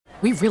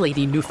We really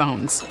need new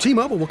phones.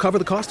 T-Mobile will cover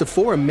the cost of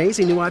 4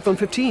 amazing new iPhone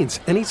 15s,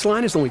 and each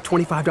line is only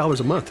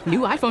 $25 a month. New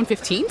iPhone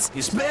 15s?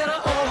 It's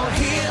better over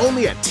here.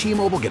 Only at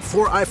T-Mobile, get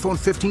 4 iPhone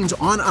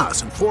 15s on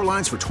us and 4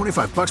 lines for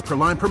 $25 per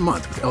line per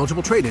month with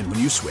eligible trade-in when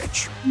you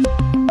switch.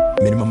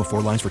 Minimum of 4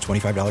 lines for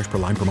 $25 per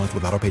line per month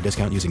with autopay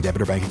discount using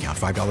debit or bank account.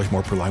 $5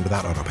 more per line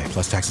without autopay,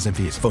 plus taxes and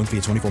fees. Phone fee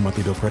at 24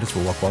 monthly bill credits for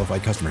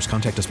well-qualified customers.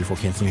 Contact us before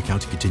canceling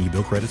account to continue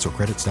bill credits or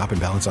credit stop and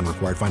balance on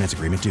required finance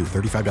agreement due.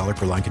 $35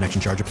 per line connection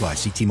charge applies.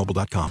 See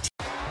T-Mobile.com.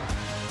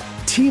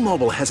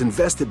 T-Mobile has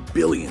invested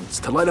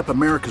billions to light up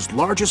America's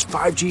largest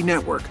 5G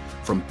network,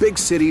 from big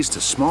cities to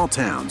small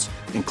towns,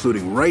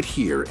 including right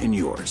here in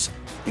yours.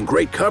 And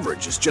great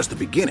coverage is just the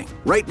beginning.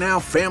 Right now,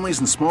 families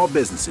and small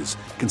businesses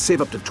can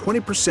save up to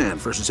 20%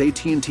 versus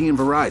AT&T and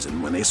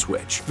Verizon when they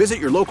switch. Visit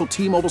your local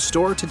T-Mobile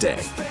store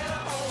today.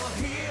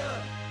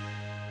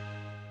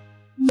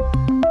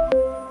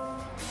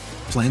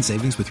 Plan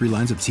savings with 3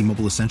 lines of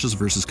T-Mobile Essentials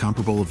versus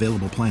comparable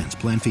available plans.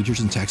 Plan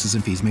features and taxes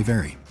and fees may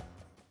vary.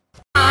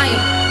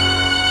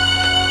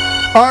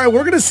 All right, we're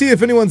going to see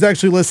if anyone's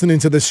actually listening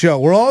to this show.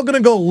 We're all going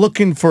to go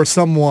looking for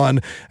someone,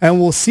 and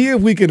we'll see if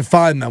we can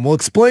find them. We'll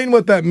explain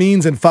what that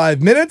means in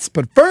 5 minutes.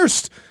 But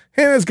first,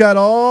 Hannah's got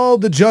all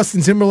the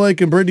Justin Timberlake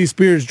and Britney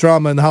Spears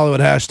drama in the Hollywood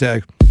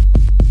hashtag.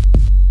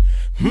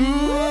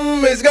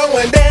 It's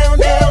going down,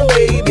 down,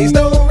 baby.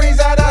 Stories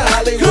out of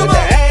Hollywood. The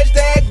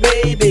hashtag,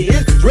 baby,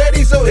 it's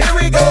ready, so here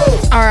we go.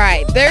 All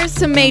right, there's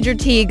some major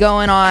tea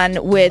going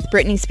on with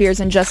Britney Spears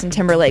and Justin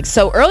Timberlake.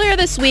 So earlier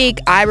this week,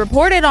 I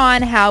reported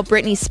on how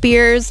Britney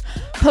Spears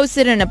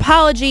posted an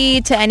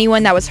apology to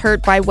anyone that was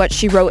hurt by what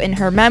she wrote in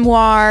her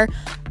memoir.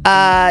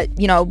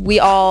 We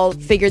all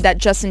figured that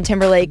Justin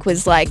Timberlake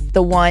was like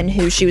the one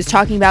who she was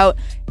talking about.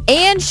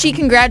 And she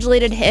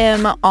congratulated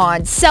him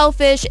on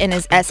Selfish and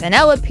his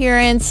SNL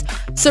appearance.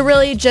 So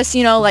really just,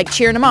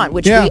 cheering him on,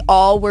 which we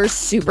all were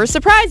super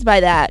surprised by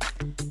that.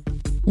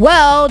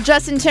 Well,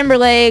 Justin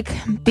Timberlake,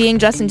 being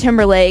Justin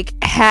Timberlake,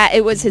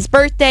 it was his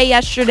birthday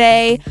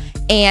yesterday,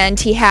 and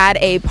he had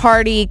a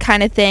party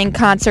kind of thing,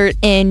 concert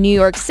in New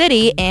York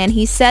City, and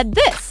he said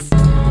this.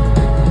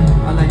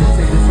 I'd like to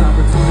take this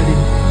opportunity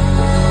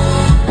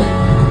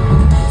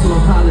to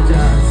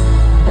apologize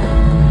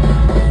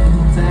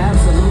to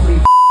absolutely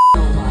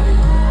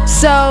nobody.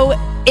 So,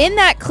 in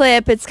that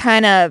clip, it's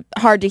kind of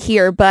hard to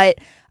hear, but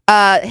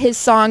his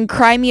song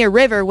Cry Me a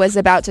River was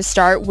about to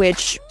start,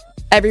 which...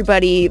 It's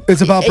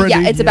about Britney.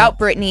 Yeah, it's about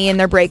Britney and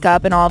their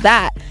breakup and all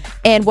that.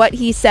 And what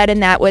he said in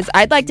that was,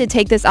 I'd like to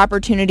take this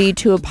opportunity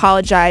to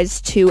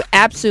apologize to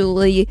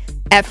absolutely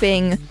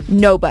effing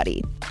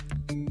nobody.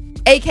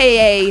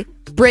 AKA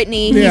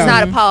Britney, he's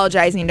not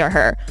apologizing to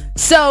her.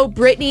 So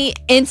Britney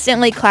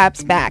instantly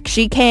claps back.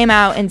 She came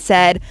out and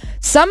said,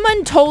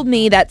 someone told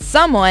me that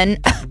someone,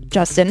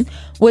 Justin,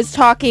 was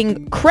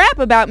talking crap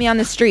about me on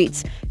the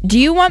streets. Do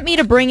you want me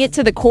to bring it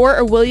to the court,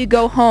 or will you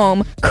go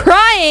home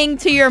crying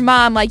to your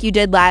mom like you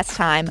did last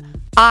time?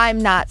 I'm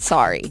not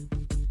sorry.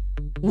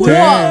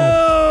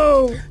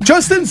 Whoa!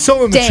 Justin's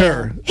so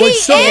immature. Damn. He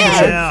is.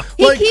 Immature.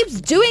 He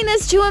keeps doing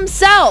this to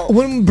himself.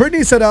 When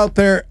Britney said out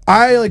there,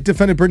 I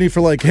defended Britney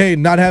for hey,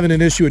 not having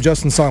an issue with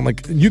Justin's song.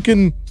 You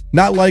can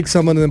not like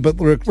someone but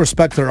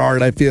respect their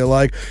art, I feel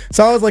like.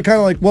 So I was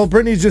well,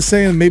 Britney's just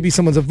saying maybe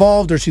someone's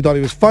involved, or she thought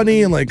he was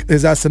funny, and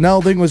his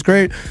SNL thing was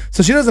great.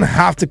 So she doesn't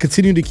have to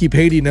continue to keep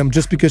hating him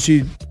just because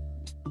she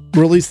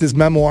released his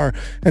memoir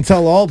and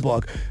tell-all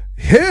book.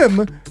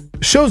 Him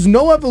shows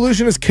no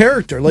evolution as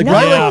character. No.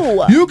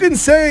 Right? You can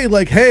say,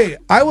 hey,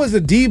 I was a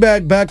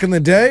D-bag back in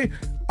the day.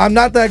 I'm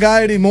not that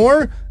guy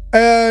anymore.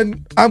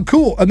 And I'm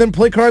cool. And then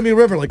play Cry Me a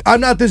River. I'm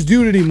not this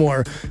dude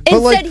anymore.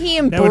 Instead, he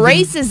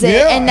embraces it,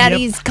 and that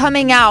he's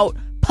coming out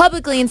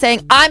publicly and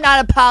saying, I'm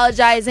not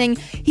apologizing.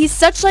 He's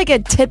such a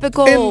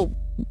typical... And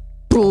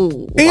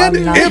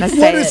if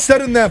what is said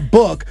in that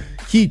book,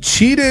 he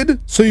cheated,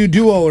 so you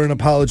do owe her an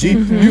apology.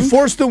 Mm-hmm. You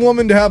forced a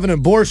woman to have an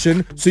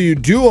abortion, so you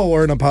do owe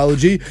her an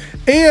apology.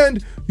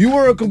 And you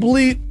were a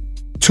complete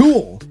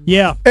tool.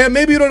 Yeah. And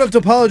maybe you don't have to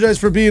apologize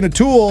for being a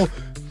tool,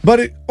 but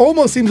it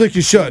almost seems like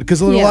you should, because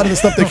a lot of the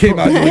stuff that came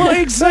out.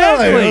 Well,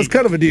 exactly. It was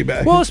kind of a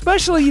D-bag. Well,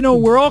 especially,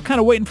 we're all kind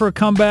of waiting for a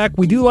comeback.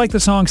 We do like the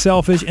song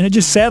Selfish, and it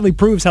just sadly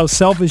proves how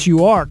selfish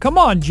you are. Come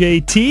on,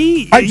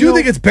 JT. I do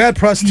think it's bad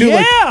press, too.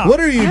 Yeah. What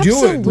are you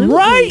doing?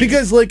 Right.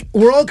 Because,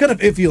 we're all kind of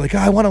iffy.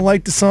 I want to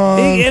like the song.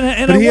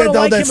 And I want to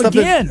like him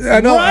again. I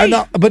know,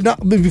 right.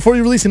 But before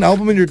you release an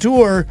album in your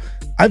tour,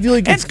 I feel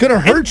like it's going to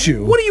hurt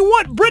you. What do you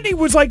want? Britney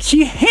was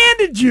she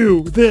handed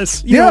you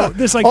this.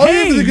 This all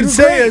hey, you can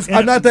say is,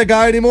 I'm not that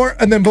guy anymore,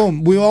 and then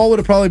boom, we all would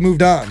have probably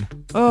moved on.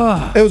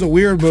 It was a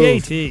weird move.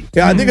 JT.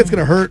 Yeah, I think it's going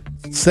to hurt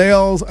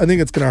sales. I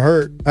think it's going to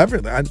hurt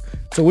everything.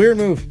 It's a weird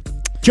move.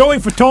 Joey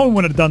Fatone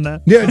would have done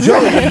that. Yeah,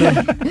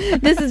 Joey.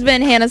 This has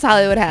been Hannah's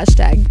Hollywood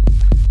hashtag.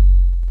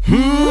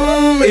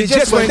 It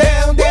just went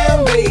down,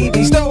 down,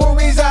 baby.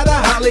 Stories out of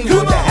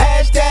Hollywood. The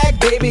hashtag,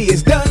 baby,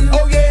 is done.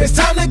 Oh, yeah, it's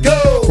time to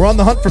go. We're on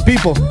the hunt for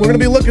people. We're going to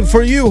be looking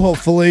for you,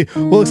 hopefully.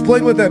 We'll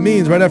explain what that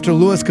means right after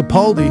Louis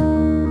Capaldi.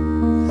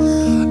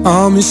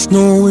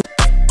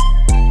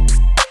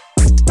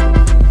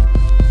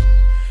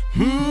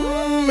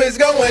 it's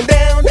going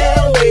down,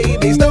 down,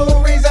 baby.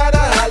 Stories out of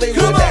Hollywood.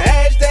 The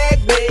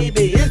hashtag,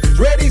 baby, is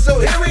ready, so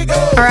here we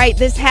go. All right,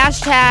 this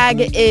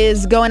hashtag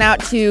is going out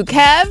to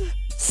Kev,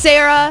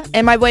 Sarah,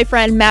 and my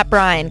boyfriend, Matt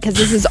Bryan, because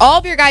this is all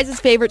of your guys'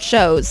 favorite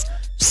shows.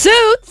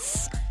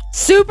 Suits,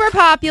 super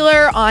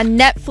popular on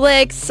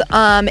Netflix.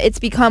 It's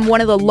become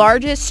one of the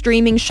largest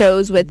streaming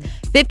shows with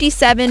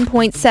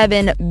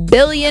 57.7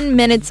 billion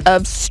minutes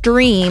of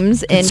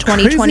streams in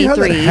 2023. Crazy how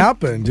that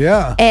happened,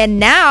 yeah. And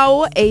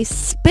now a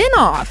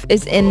spin-off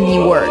is in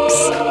the works.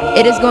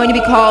 It is going to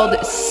be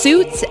called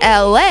Suits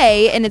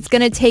LA, and it's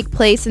going to take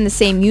place in the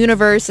same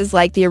universe as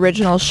like the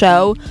original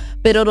show,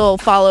 but it'll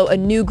follow a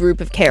new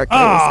group of characters.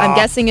 I'm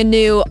guessing a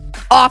new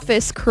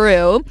office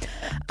crew.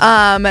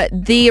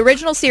 The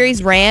original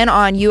series ran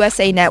on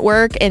USA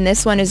Network, and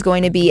this one is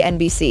going to be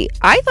NBC.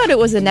 I thought it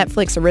was a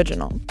Netflix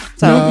original.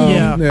 So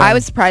I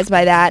was surprised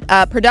by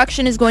that.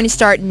 Production is going to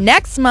start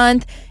next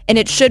month, and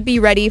it should be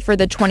ready for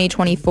the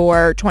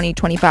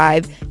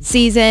 2024-2025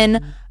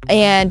 season.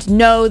 And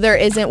no, there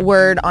isn't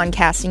word on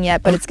casting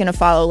yet, but it's going to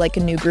follow like a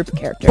new group of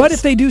characters. But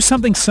if they do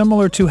something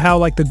similar to how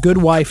like The Good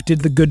Wife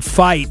did The Good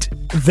Fight,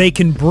 they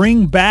can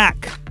bring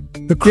back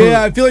the crew.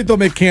 Yeah, I feel like they'll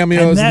make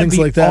cameos and things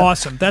like that.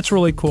 Awesome. That's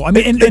really cool. I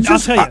mean, and I'll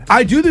tell you.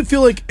 I do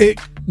feel like it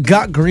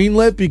got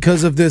greenlit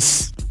because of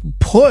this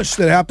push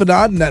that happened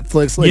on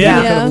Netflix, like you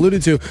kind of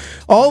alluded to.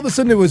 All of a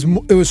sudden, it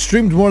was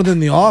streamed more than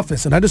The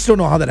Office, and I just don't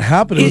know how that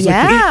happened. It was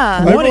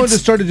everyone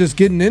just started just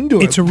getting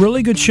into it. It's a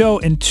really good show,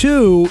 and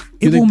two,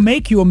 it will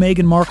make you a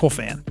Meghan Markle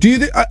fan. Do you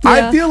think?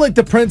 I feel like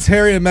the Prince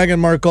Harry and Meghan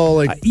Markle,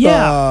 like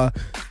the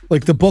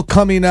book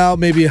coming out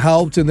maybe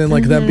helped, and then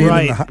like them being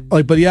in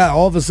the, but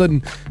all of a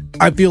sudden,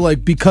 I feel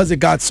like because it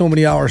got so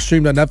many hours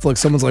streamed on Netflix,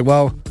 someone's like,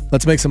 well,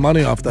 let's make some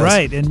money off this.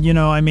 Right, and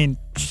I mean,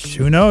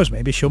 who knows?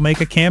 Maybe she'll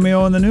make a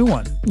cameo in the new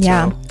one.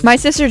 Yeah. So. My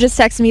sister just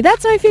texted me,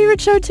 that's my favorite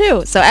show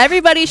too. So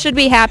everybody should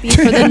be happy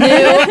for the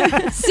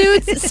new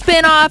Suits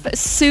spinoff,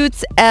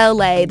 Suits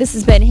LA. This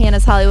has been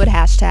Hannah's Hollywood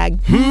hashtag.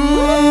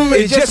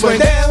 It just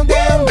went down,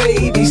 down,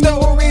 baby.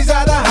 Stories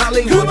out of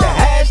Hollywood. The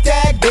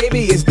hashtag,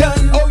 baby, is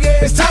done. Oh yeah,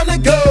 it's time to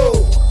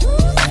go.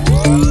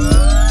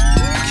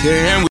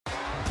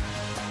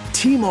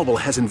 T-Mobile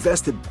has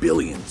invested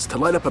billions to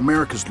light up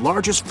America's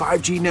largest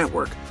 5G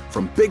network,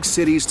 from big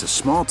cities to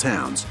small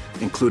towns,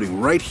 including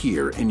right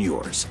here in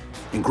yours.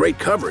 And great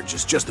coverage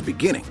is just the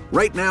beginning.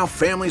 Right now,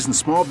 families and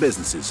small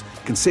businesses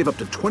can save up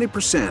to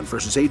 20%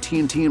 versus AT&T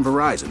and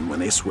Verizon when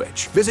they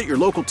switch. Visit your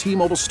local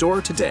T-Mobile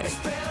store today.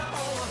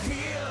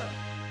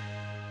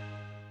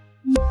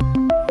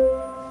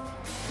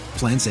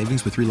 Plan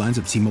savings with 3 lines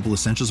of T-Mobile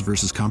Essentials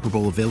versus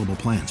comparable available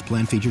plans.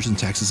 Plan features and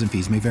taxes and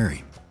fees may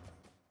vary.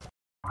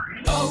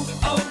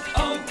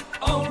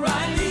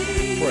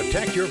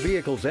 Protect your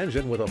vehicle's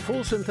engine with a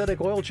full synthetic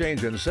oil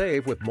change and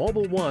save with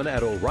Mobil 1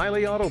 at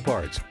O'Reilly Auto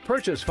Parts.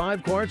 Purchase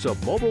 5 quarts of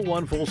Mobil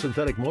 1 full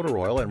synthetic motor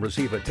oil and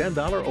receive a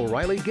 $10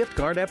 O'Reilly gift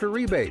card after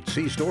rebate.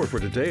 See store for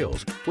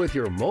details. With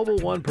your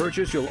Mobil 1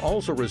 purchase, you'll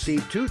also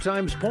receive 2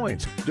 times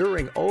points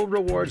during O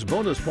Rewards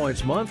Bonus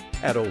Points Month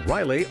at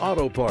O'Reilly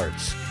Auto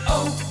Parts.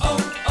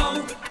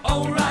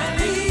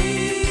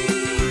 O'Reilly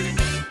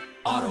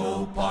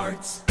Auto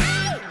Parts.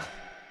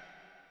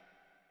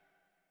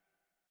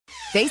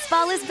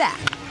 Baseball is back,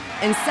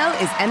 and so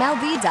is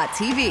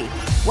MLB.tv.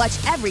 Watch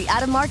every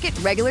out-of-market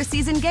regular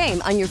season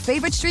game on your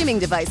favorite streaming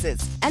devices,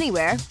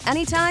 anywhere,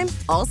 anytime,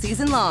 all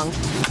season long.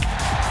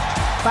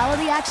 Follow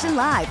the action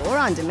live or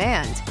on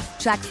demand.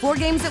 Track 4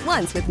 games at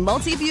once with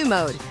multi-view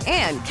mode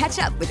and catch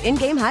up with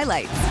in-game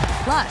highlights.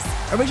 Plus,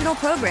 original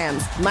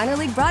programs, minor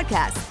league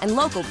broadcasts, and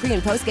local pre-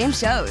 and post-game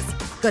shows.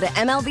 Go to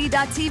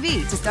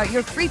MLB.tv to start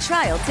your free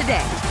trial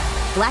today.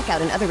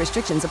 Blackout and other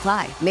restrictions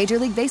apply. Major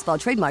League Baseball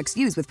trademarks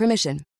used with permission.